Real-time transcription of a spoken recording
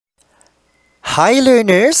Hi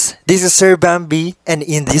learners, this is Sir Bambi, and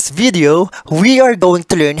in this video, we are going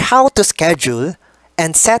to learn how to schedule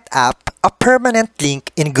and set up a permanent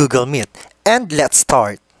link in Google Meet. And let's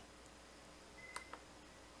start.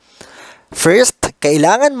 First,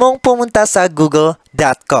 kailangan mong pumunta sa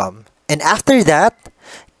google.com. And after that,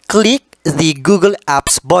 click the Google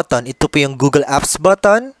Apps button. Ito po yung Google Apps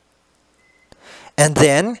button. And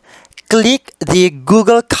then, click the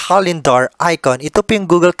Google Calendar icon. Ito po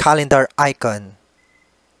yung Google Calendar icon.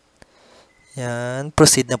 Yan.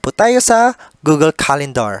 Proceed na po tayo sa Google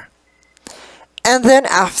Calendar. And then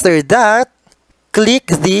after that,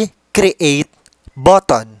 click the Create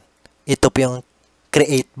button. Ito po yung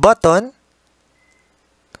Create button.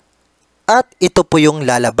 At ito po yung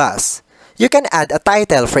lalabas. You can add a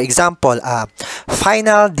title. For example,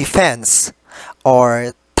 Final Defense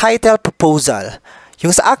or Title Proposal. Yung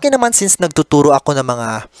sa akin naman, since nagtuturo ako ng mga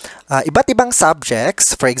iba't ibang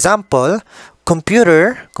subjects, for example,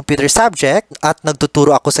 computer subject, at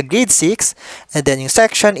nagtuturo ako sa grade 6, and then yung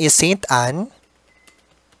section is St. Anne.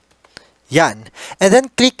 Yan. And then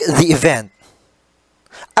click the event.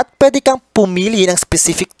 At pwede kang pumili ng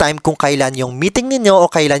specific time kung kailan yung meeting ninyo o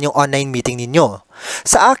kailan yung online meeting ninyo.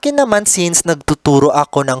 Sa akin naman, since nagtuturo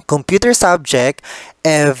ako ng computer subject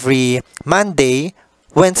every Monday,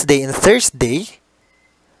 Wednesday, and Thursday,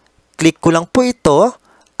 click ko lang po ito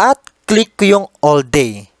at click ko yung all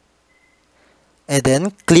day. And then,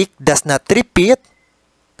 click does not repeat.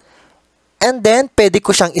 And then, pwede ko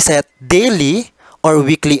siyang iset daily or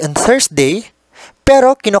weekly on Thursday.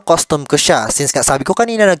 Pero, kino-custom ko siya. Since sabi ko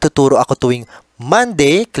kanina, nagtuturo ako tuwing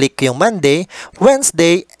Monday, click ko yung Monday,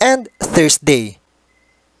 Wednesday, and Thursday.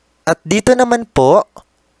 At dito naman po,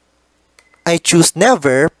 I choose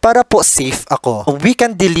never para po safe ako. We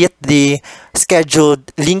can delete the scheduled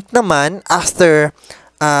link naman after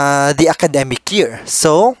the academic year.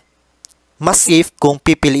 So, mas safe kung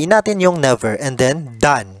pipiliin natin yung never and then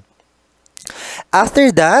done. After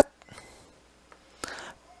that,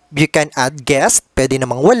 you can add guest, pwede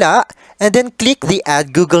namang wala, and then click the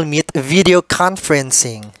add Google Meet video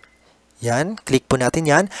conferencing. Yan, click po natin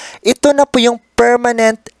yan. Ito na po yung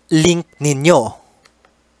permanent link ninyo.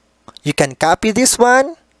 You can copy this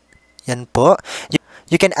one. Yan po.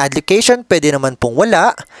 You can add location, pwede naman pong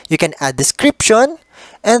wala. You can add description,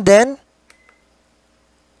 and then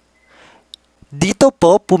dito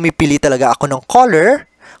po, pumipili talaga ako ng color.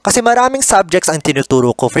 Kasi maraming subjects ang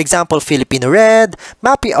tinuturo ko. For example, Filipino red,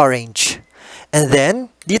 Mappy orange. And then,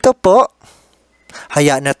 dito po,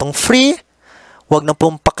 hayaan na tong free. Huwag na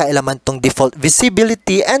pong pakailaman tong default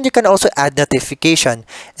visibility. And you can also add notification.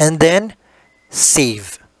 And then,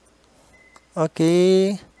 save.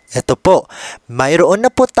 Okay. Ito po. Mayroon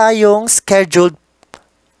na po tayong scheduled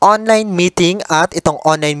online meeting. At itong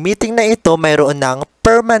online meeting na ito, mayroon ng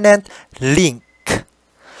permanent link.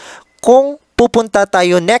 Kung pupunta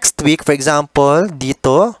tayo next week, for example,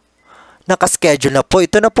 dito, naka-schedule na po.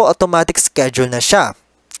 Ito na po, automatic schedule na siya.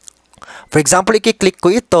 For example, i-click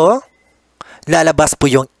ko ito, lalabas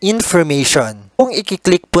po yung information. Kung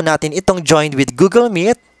i-click po natin itong join with Google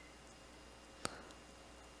Meet,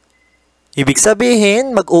 ibig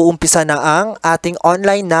sabihin, mag-uumpisa na ang ating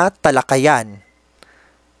online na talakayan.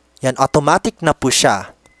 Yan, automatic na po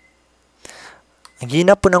siya. Ang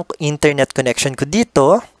hina po ng internet connection ko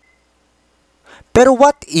dito. Pero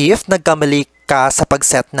what if nagkamali ka sa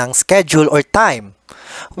pag-set ng schedule or time?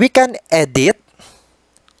 We can edit.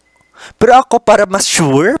 Pero ako, para mas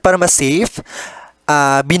sure, para mas safe,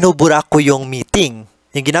 binubura ko yung meeting.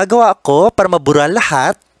 Yung ginagawa ko, para mabura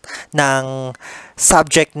lahat ng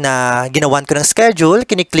subject na ginawan ko ng schedule,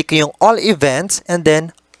 kiniklik ko yung all events, and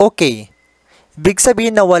then, okay. Ibig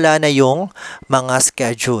sabihin na wala na yung mga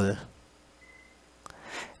schedule.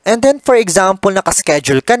 And then, for example,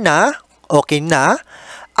 nakaschedule ka na, okay na.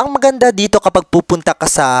 Ang maganda dito kapag pupunta ka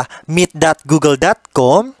sa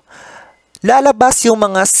meet.google.com, lalabas yung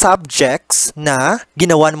mga subjects na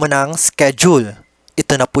ginawan mo ng schedule.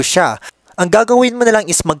 Ito na po siya. Ang gagawin mo na lang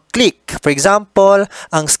is mag-click. For example,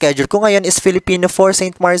 ang schedule ko ngayon is Filipino for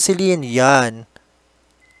St. Marceline. Yan.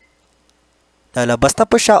 Lalabas na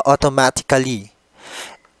po siya automatically.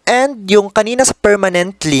 And yung kanina sa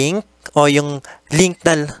permanent link o yung link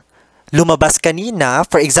na lumabas kanina,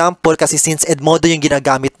 for example, kasi since Edmodo yung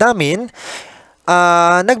ginagamit namin,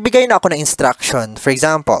 nagbigay na ako ng instruction. For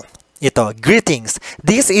example, ito, greetings.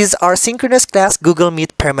 This is our synchronous class Google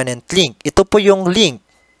Meet permanent link. Ito po yung link.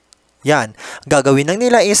 Yan. Gagawin lang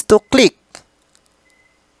nila is to click.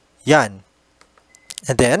 Yan.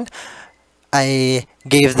 And then, I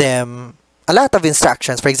gave them a lot of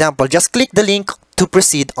instructions. For example, just click the link to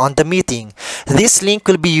proceed on the meeting. This link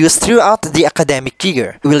will be used throughout the academic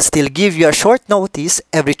year. We will still give you a short notice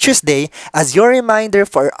every Tuesday as your reminder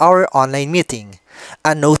for our online meeting.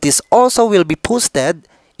 A notice also will be posted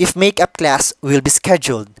if makeup class will be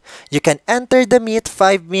scheduled. You can enter the meet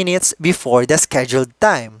 5 minutes before the scheduled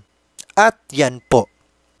time. At yan po.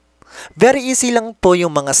 Very easy lang po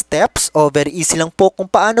yung mga steps o very easy lang po kung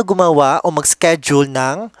paano gumawa o mag-schedule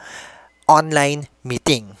ng online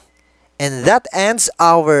meeting. And that ends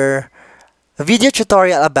our video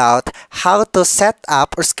tutorial about how to set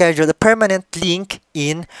up or schedule a permanent link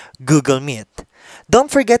in Google Meet.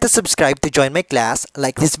 Don't forget to subscribe to join my class,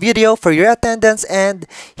 like this video for your attendance, and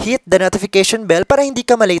hit the notification bell para hindi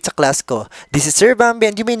ka malate sa class ko. This is Sir Bambi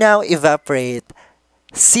and you may now evaporate.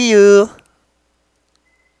 See you!